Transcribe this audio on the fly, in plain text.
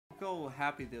how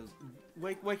happy those.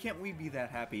 Why can't we be that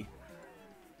happy?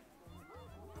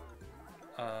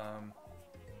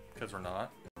 Because we're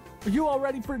not. Are you all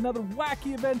ready for another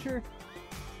wacky adventure?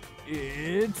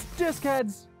 It's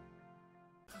DiscHeads!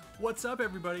 What's up,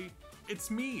 everybody?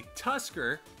 It's me,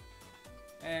 Tusker.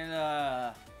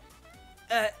 And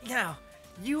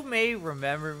you may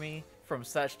remember me from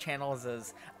such channels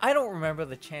as, I don't remember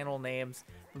the channel names,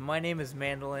 but my name is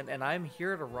Mandlyn, and I'm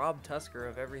here to rob Tusker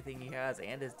of everything he has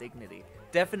and his dignity.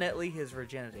 Definitely his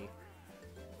virginity.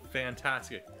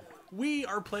 Fantastic. We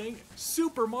are playing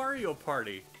Super Mario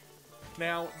Party.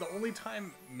 Now, the only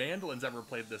time Mandlyn's ever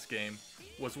played this game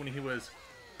was when he was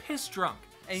piss drunk.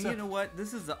 And you know what?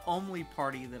 This is the only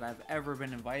party that I've ever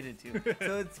been invited to.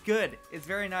 So it's good. It's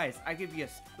very nice. I could be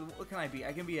what can I be?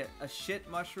 I can be a shit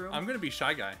mushroom. I'm gonna be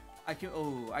Shy Guy. I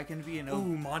can be an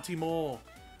Ooh, Monty Mole.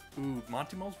 Ooh,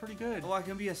 Monty Mole's pretty good. Oh, I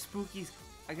can be a spooky.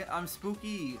 I'm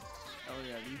spooky. Oh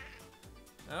yeah, dude.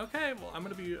 Okay, well I'm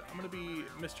gonna be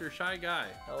Mr. Shy Guy.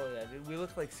 Oh yeah, dude, we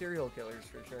look like serial killers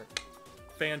for sure.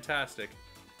 Fantastic.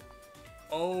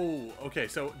 Oh, okay.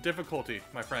 So difficulty,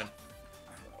 my friend.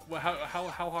 Well,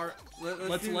 how hard?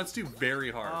 Let's do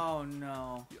very hard. Oh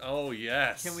no. Oh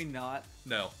yes. Can we not?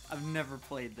 No. I've never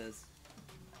played this.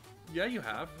 Yeah, you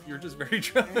have. You're just very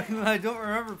drunk. I don't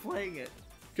remember playing it.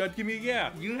 God, give me a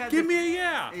yeah. You had give me a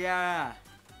yeah. Yeah.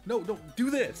 No, do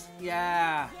this.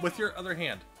 Yeah. With your other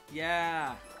hand.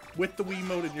 Yeah. With the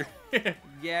Wiimote in your hand.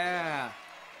 Yeah.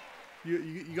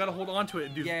 You gotta hold on to it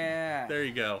and do. Yeah. There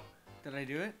you go. Did I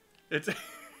do it?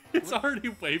 It's already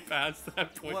way past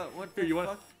that point. What Here, the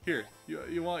fuck?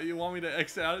 You want me to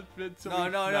exit out it? So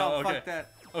No, okay. fuck that.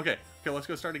 Okay, let's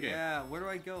go start a game. Yeah, where do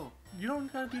I go? You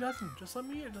don't gotta do nothing. Just let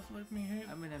me hit.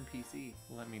 I'm an NPC.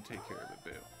 Let me take care of it,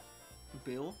 boo.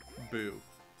 Bill? Boo.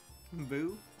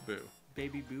 Boo? Boo.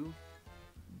 Baby boo?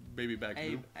 Baby back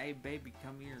boo. Hey, baby,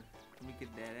 come here. Let me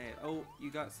get that ass. Oh, you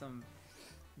got some,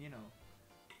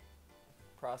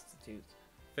 Prostitutes.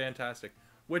 Fantastic.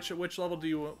 Which level do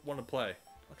you want to play?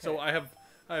 Okay. So I have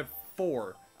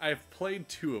 4. I've played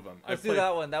 2 of them. Let's do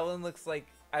that one. That one looks like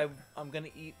I'm gonna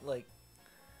eat like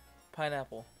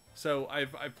pineapple. So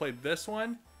I've played this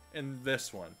one and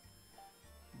this one.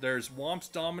 There's Womp's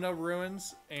Domino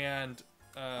Ruins and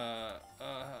the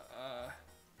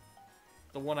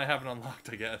one I haven't unlocked,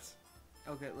 I guess.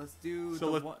 Okay, let's do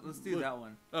let's do that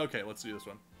one. Okay, let's do this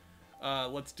one.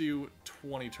 Let's do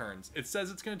 20 turns. It says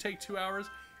it's gonna take 2 hours.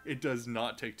 It does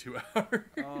not take 2 hours.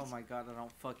 Oh my god, I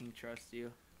don't fucking trust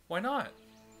you. Why not?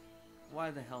 Why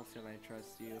the hell should I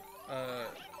trust you?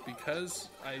 Because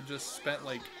I just spent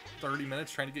like 30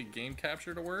 minutes trying to get game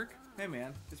capture to work. Hey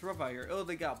man, it's rough out here. Oh,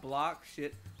 they got blocks,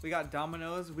 shit. We got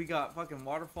dominoes, we got fucking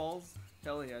waterfalls.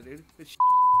 Hell yeah, dude. It's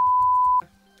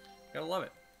Gotta love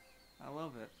it. I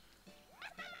love it.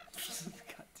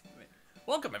 God damn it.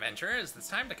 Welcome, adventurers. It's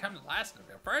time to come to the last of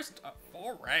your first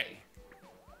foray.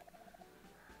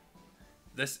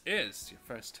 This is your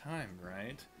first time,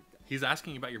 right? He's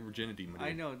asking you about your virginity, Marie.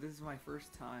 I know, this is my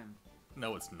first time.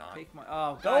 No, it's not. Take my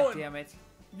god damn it.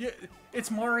 Yeah, it's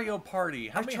Mario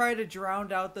Party. I try to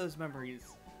drown out those memories.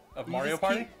 Of Mario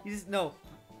Party? No.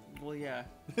 Well, yeah.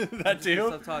 That too?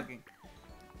 Stop talking.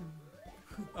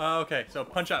 Okay, so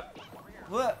punch up.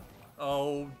 What?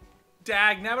 Oh,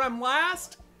 dag, now I'm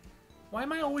last? Why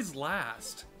am I always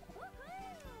last?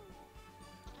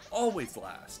 Always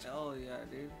last. Hell yeah,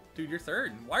 dude. Dude, you're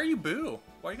third. Why are you boo?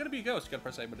 Why are you gonna be a ghost? You gotta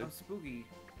press A button. I'm spooky.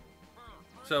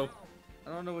 So, I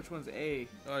don't know which one's A.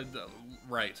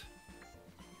 Right.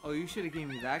 Oh, you should have gave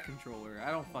me that controller.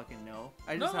 I don't fucking know.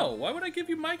 Why would I give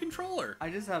you my controller? I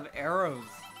just have arrows.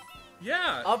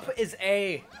 Yeah. Up is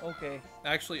A. Okay.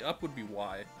 Actually, up would be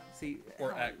Y. See,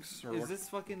 or X. Or is this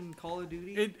fucking Call of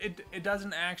Duty? It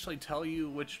doesn't actually tell you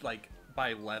which, like,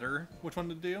 by letter, which one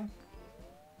to do.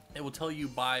 It will tell you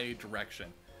by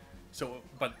direction. So,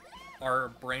 but our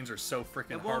brains are so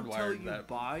freaking hardwired that... It won't tell you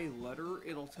by letter,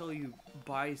 it'll tell you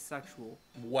bisexual.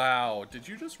 Wow, did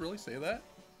you just really say that?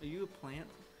 Are you a plant?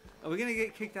 Are we gonna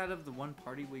get kicked out of the one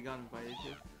party we got invited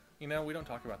to? You know, we don't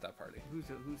talk about that party. Who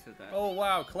said that? Oh,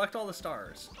 wow, collect all the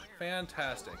stars.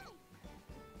 Fantastic.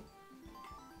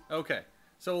 Okay,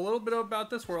 so a little bit about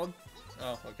this world.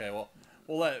 Oh, okay, well,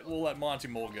 we'll let Monty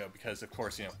Mole go because, of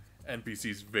course, you know,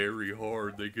 NPC's very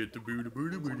hard. They get to boo.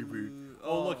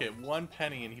 Oh, look at 1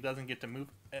 penny and he doesn't get to move.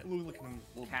 Look at him.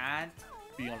 Can't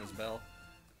be on his bell.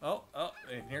 Oh,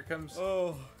 and here comes.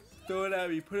 Oh, throw it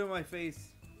at me. Put it in my face.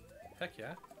 Heck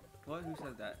yeah. What? Who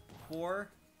said that? Whore.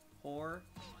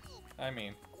 I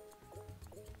mean.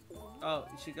 Oh,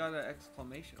 she got an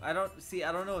exclamation. I don't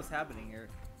know what's happening here.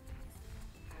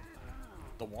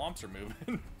 The womps are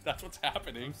moving. That's what's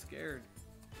happening. I'm scared.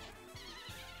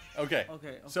 Okay.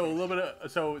 Okay. So a little bit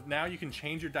of, so now you can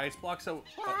change your dice block. So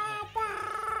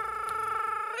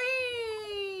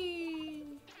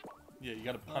yeah, you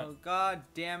got to punt. Oh god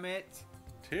damn it!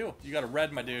 2. You got a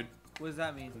red, my dude. What does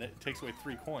that mean? And it takes away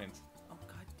 3 coins. Oh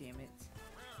god damn it!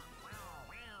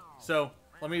 So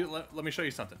let me show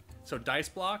you something. So dice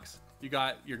blocks, you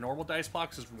got your normal dice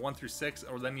blocks is 1 through 6,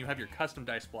 or then you have your custom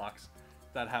dice blocks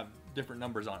that have different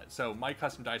numbers on it. So my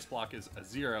custom dice block is a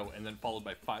 0 and then followed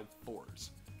by 5 4s.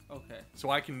 Okay. So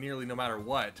I can nearly, no matter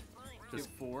what, Get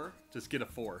 4. just get a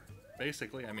 4.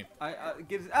 Basically, I mean, I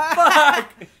gives.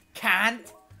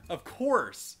 Can't. of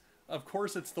course,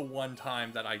 it's the one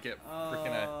time that I get freaking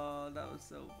a. Oh, that was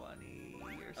so funny.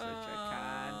 You're such a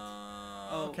cunt.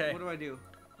 Oh, okay. What do I do?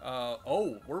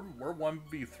 Oh, we're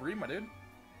 1v3, my dude.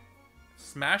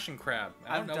 Smashing crab.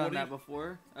 I've done that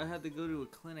before. I had to go to a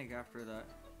clinic after that.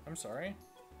 I'm sorry.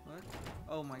 What?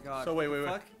 Oh my god. So wait.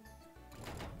 Fuck?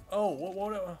 Oh,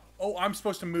 what? Oh, I'm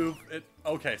supposed to move it.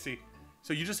 Okay, see.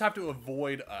 So you just have to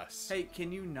avoid us. Hey,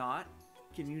 can you not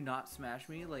smash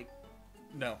me? Like,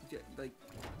 No. like.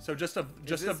 So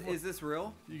is this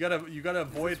real? you gotta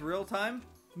avoid. Is this real time?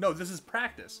 No, this is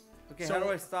practice. Okay, So- how do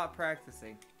I stop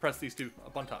practicing? Press these 2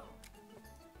 up on top.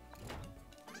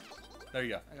 There you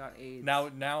go. I got AIDS.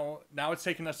 Now it's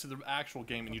taking us to the actual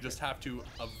game, and you just have to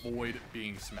avoid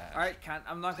being smashed. All right,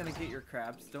 I'm not gonna get your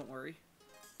crabs. Don't worry.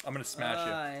 I'm gonna smash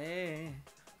you. Hey.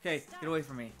 Okay, get away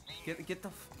from me. Get the.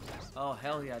 Oh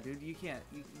hell yeah, dude! You can't.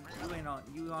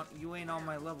 You ain't on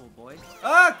my level, boy.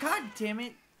 Oh god damn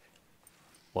it!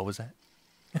 What was that?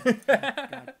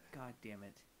 God damn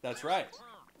it! That's right.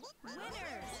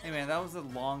 Hey man, that was the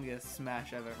longest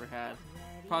smash I've ever had.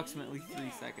 Approximately 3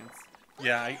 seconds.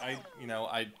 Yeah,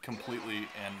 I completely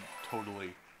and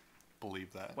totally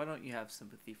believe that. Why don't you have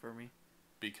sympathy for me?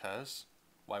 Because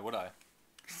why would I?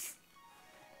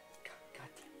 God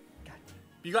damn.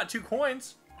 You got 2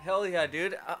 coins. Hell yeah,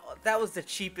 dude. That was the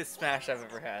cheapest Smash I've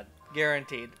ever had.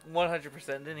 Guaranteed. 100%.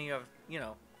 Didn't even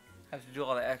have to do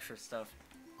all the extra stuff.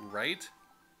 Right?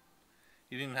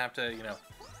 You didn't have to,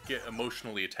 get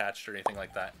emotionally attached or anything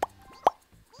like that.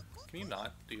 Can you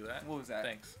not do that? What was that?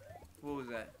 Thanks. What was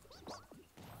that?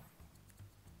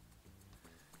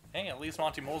 Hey, at least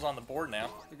Monty Mole's on the board now.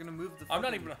 They're gonna move the. I'm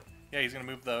not even. Yeah, he's gonna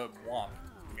move the womp.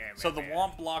 So the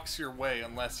womp blocks your way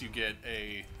unless you get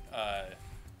a,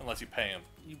 unless you pay him.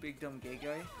 You big dumb gay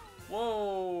guy.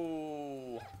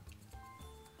 Whoa!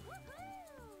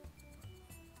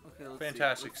 Okay, let's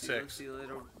Fantastic, see. 6. Let's see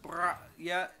later. Brah.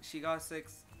 Yeah, she got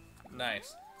 6.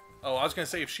 Nice. Oh, I was gonna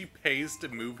say if she pays to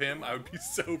move him, I would be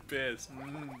so pissed.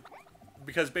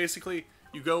 Because basically,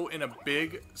 you go in a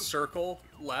big circle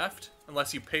left,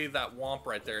 unless you pay that womp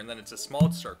right there, and then it's a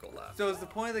small circle left. So is the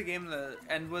point of the game to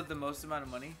end with the most amount of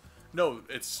money? No,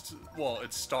 it's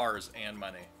stars and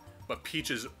money, but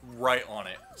Peach is right on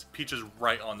it. Peach is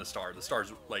right on the star. The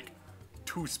star's like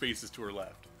 2 spaces to her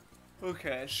left.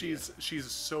 Okay. She's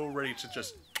so ready to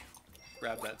just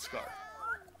grab that scar.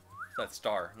 That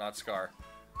star, not scar.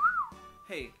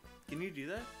 Hey, can you do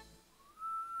that?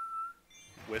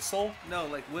 Whistle? No,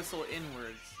 like whistle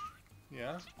inwards.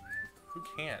 Yeah. Who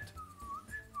can't?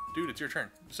 Dude, it's your turn.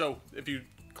 So if you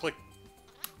click,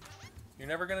 you're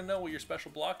never gonna know what your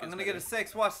special block is. I'm gonna get a maybe.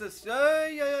 6. Watch this. You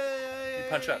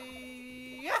punch up.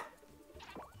 Yeah.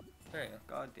 There you go.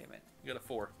 God damn it. You got a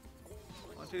 4.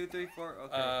 1, 2, 3, 4.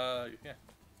 Okay. Yeah.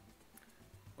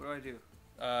 What do I do?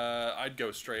 I'd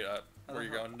go straight up. Where Oh,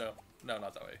 you're huh. going? No,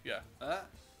 not that way. Yeah.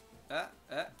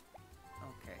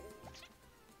 Okay.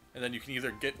 And then you can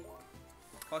either get.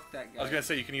 Fuck that guy. I was gonna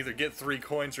say you can either get 3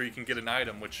 coins or you can get an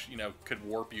item, which could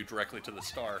warp you directly to the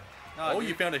star. No, Oh, dude.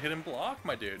 you found a hidden block,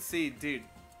 my dude. See, dude,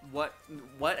 what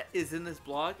is in this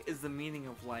block is the meaning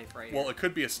of life right Well, here. it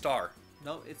could be a star.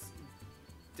 No, it's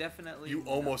definitely. You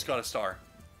almost got a star.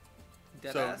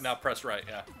 Dead So ass? now press right.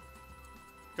 Yeah.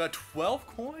 Got 12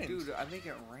 coins. Dude, I make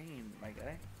it rain, my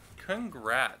guy.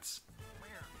 Congrats.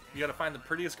 You gotta find the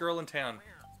prettiest girl in town.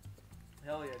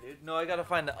 Hell yeah, dude. No, I gotta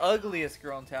find the ugliest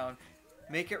girl in town.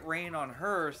 Make it rain on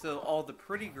her so all the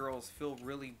pretty girls feel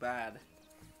really bad.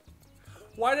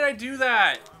 Why did I do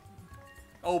that?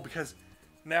 Oh, because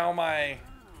now my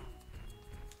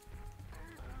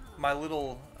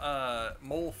little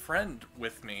mole friend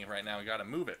with me right now, we gotta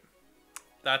move it.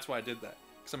 That's why I did that.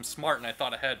 Because I'm smart and I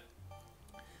thought ahead.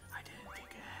 I didn't think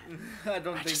ahead. I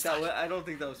don't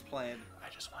think that was planned. I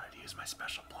just wanted to use my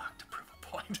special block to prove a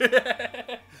point.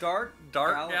 Dark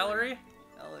Gallery?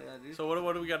 Hell yeah, dude. So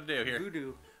what do we gotta do here?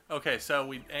 Voodoo. Okay, so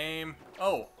we aim.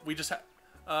 Oh, we just have.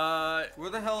 Where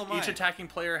the hell am I? Each attacking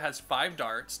player has 5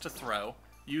 darts to throw.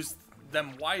 Use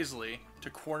them wisely to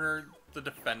corner the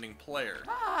defending player.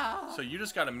 So you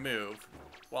just gotta move.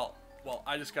 Well,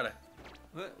 I just gotta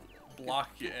block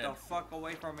you Get in. the fuck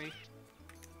away from me.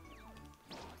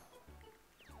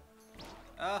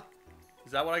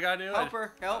 Is that what I gotta do? Help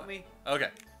her, help me. Okay.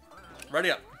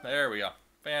 Ready up. There we go.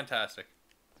 Fantastic.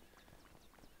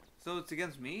 So it's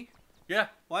against me? Yeah,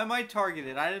 Why am I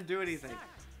targeted? I didn't do anything.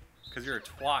 because you're a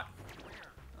twat.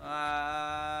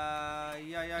 Yeah.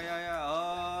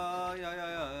 Oh, yeah.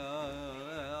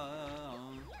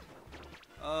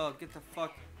 Oh, get the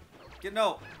fuck.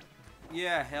 No.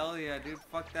 Yeah, hell yeah, dude.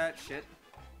 Fuck that shit.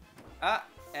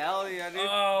 Hell yeah, dude.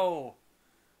 Oh.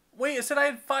 Wait, it said I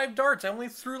had 5 darts. I only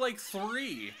threw like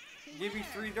 3. Give you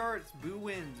 3 darts. Boo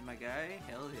wins, my guy.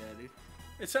 Hell yeah, dude.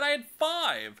 It said I had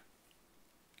 5.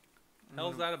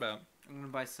 Hell's that about? I'm gonna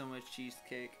buy so much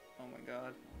cheesecake. Oh my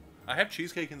god. I have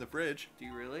cheesecake in the fridge. Do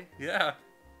you really? Yeah.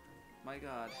 My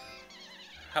god.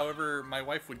 However, my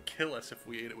wife would kill us if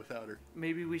we ate it without her.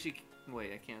 Maybe we should.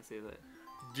 Wait, I can't say that.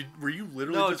 Were you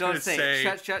literally No, just don't gonna say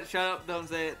it. Shut up. Don't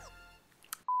say it.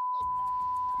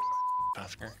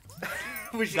 Tusker?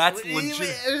 That's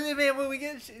legit. Man, when we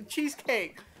get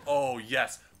cheesecake. Oh,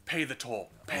 yes. Pay the toll.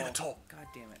 Pay the toll. God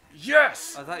damn it.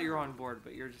 Yes! I thought you were on board,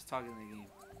 but you're just talking the game.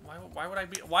 Why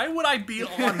would I be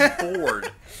on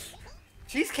board?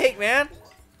 Cheesecake, man.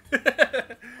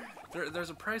 There's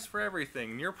a price for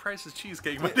everything. And your price is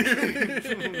cheesecake, my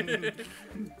dude.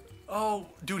 Oh,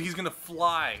 dude, he's gonna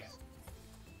fly.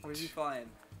 Where's he flying?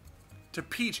 To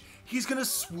Peach. He's gonna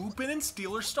swoop in and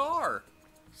steal her star.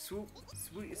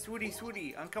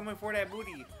 Swooty, I'm coming for that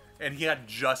booty. And he had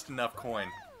just enough coin.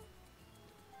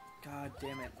 God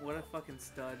damn it! What a fucking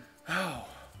stud. Oh,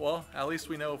 well, at least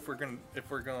we know if we're going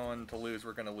to lose,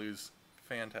 we're gonna lose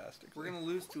fantastic. We're gonna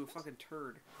lose to a fucking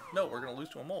turd. No, we're gonna lose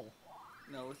to a mole.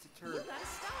 No, it's a turd.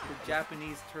 The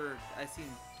Japanese turd. I seen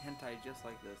hentai just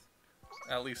like this.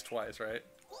 At least twice, right?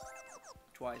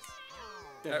 Twice.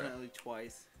 Definitely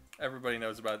twice. Everybody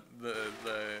knows about the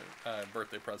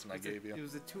birthday present I gave you. It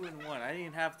was a 2-in-1. I didn't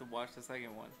even have to watch the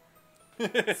second one.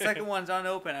 The second one's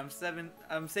unopened. I'm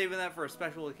saving that for a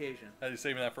special occasion. Are you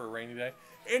saving that for a rainy day?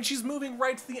 And she's moving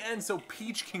right to the end so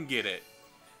Peach can get it.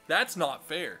 That's not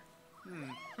fair.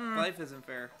 Life isn't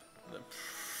fair.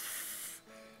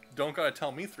 Don't gotta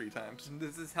tell me 3 times.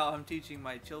 This is how I'm teaching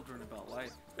my children about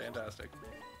life. Fantastic.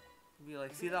 Be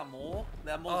like, see that mole?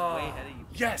 That mole's way ahead of you.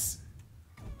 Yes!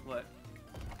 What?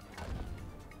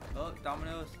 Oh,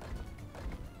 dominoes.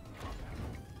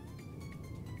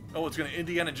 Oh, it's gonna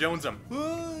Indiana Jones him.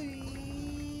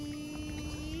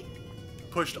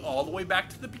 Pushed all the way back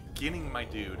to the beginning, my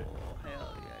dude.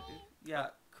 Hell yeah, dude. Yeah,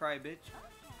 cry, bitch.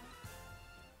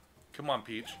 Come on,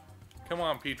 Peach. Come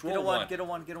on, Peach. Roll Get a 1, 1. get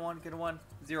a 1.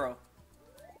 0.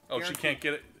 Oh, Guaranteed. she can't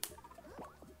get it.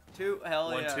 2,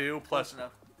 hell 1, yeah. 2, Close plus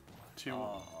enough. 2.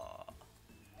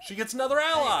 She gets another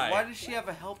ally! Hey, why does she have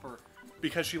a helper?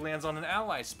 Because she lands on an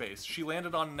ally space. She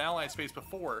landed on an ally space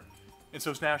before, and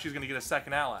so now she's gonna get a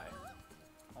second ally.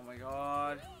 Oh my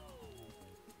god.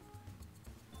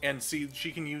 And see,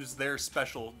 she can use their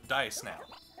special dice now.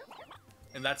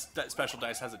 And that special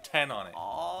dice has a 10 on it.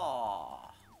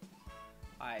 Oh.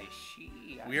 I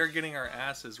see. We are getting our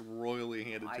asses royally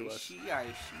handed to us. I see.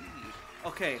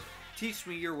 Okay, teach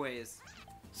me your ways.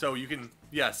 So you can,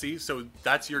 yeah, see? So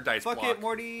that's your dice Fuck block. it,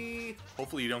 Morty.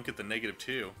 Hopefully you don't get the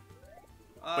 -2.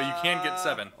 But you can get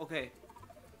 7. Okay.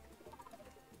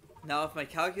 Now, if my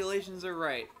calculations are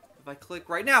right, if I click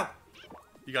right now.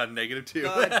 You got a -2.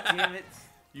 God damn it.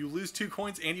 You lose 2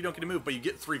 coins and you don't get to move, but you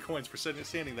get 3 coins for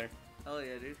standing there. Hell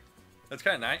yeah, dude. That's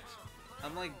kind of nice.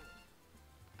 I'm like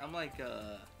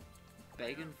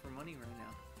begging for money right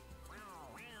now.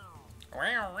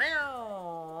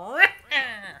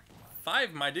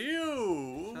 5, my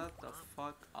dude. Shut the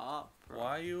fuck up, bro.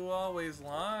 Why you always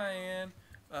lying?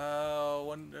 Yeah.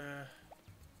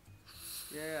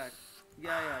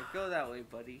 Go that way,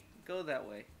 buddy. Go that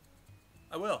way.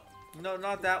 I will. No,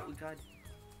 not that way. God.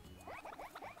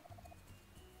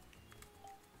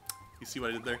 You see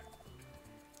what I did there?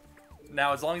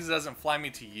 Now, as long as it doesn't fly me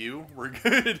to you, we're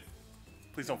good.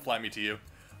 Please don't fly me to you.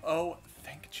 Oh,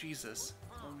 thank Jesus.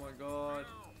 Oh my god.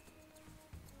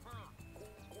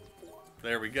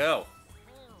 There we go.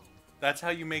 That's how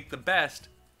you make the best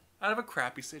out of a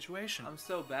crappy situation. I'm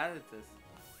so bad at this.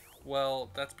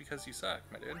 Well, that's because you suck,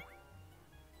 my dude.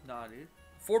 Nah, dude.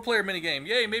 4-player minigame.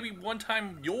 Yay, maybe one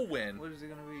time you'll win. What is it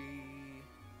gonna be?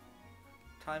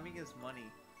 Timing is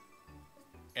money.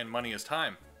 And money is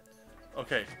time.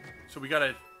 Okay, so we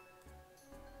gotta...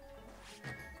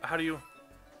 How do you...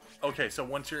 Okay, so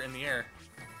once you're in the air...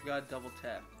 You gotta double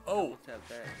tap. Oh. Double tap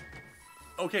that.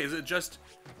 Okay, is it just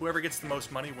whoever gets the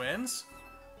most money wins?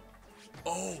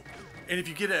 Oh, and if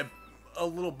you get a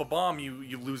little bomb,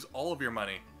 you lose all of your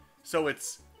money. So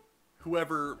it's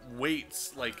whoever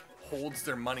waits, like, holds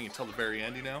their money until the very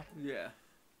end, you know? Yeah.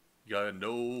 You gotta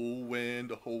know when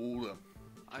to hold them.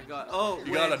 I got. Oh.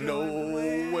 You gotta know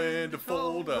when to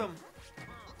fold them.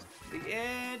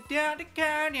 Yeah, down the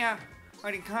corner. Yeah,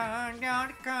 down the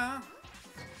corner.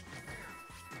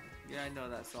 Yeah, I know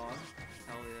that song.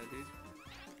 Hell yeah, dude.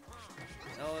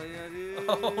 Hell yeah, dude.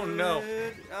 Oh no.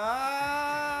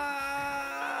 Ah!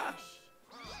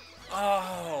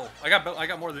 Oh, I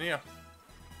got more than you.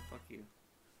 Fuck you.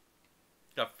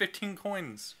 Got 15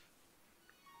 coins.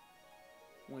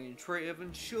 When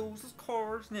Trevin shows his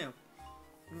cards now.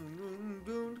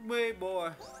 Wait,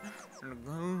 boy.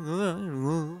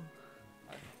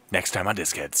 Next time on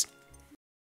DiscHeads.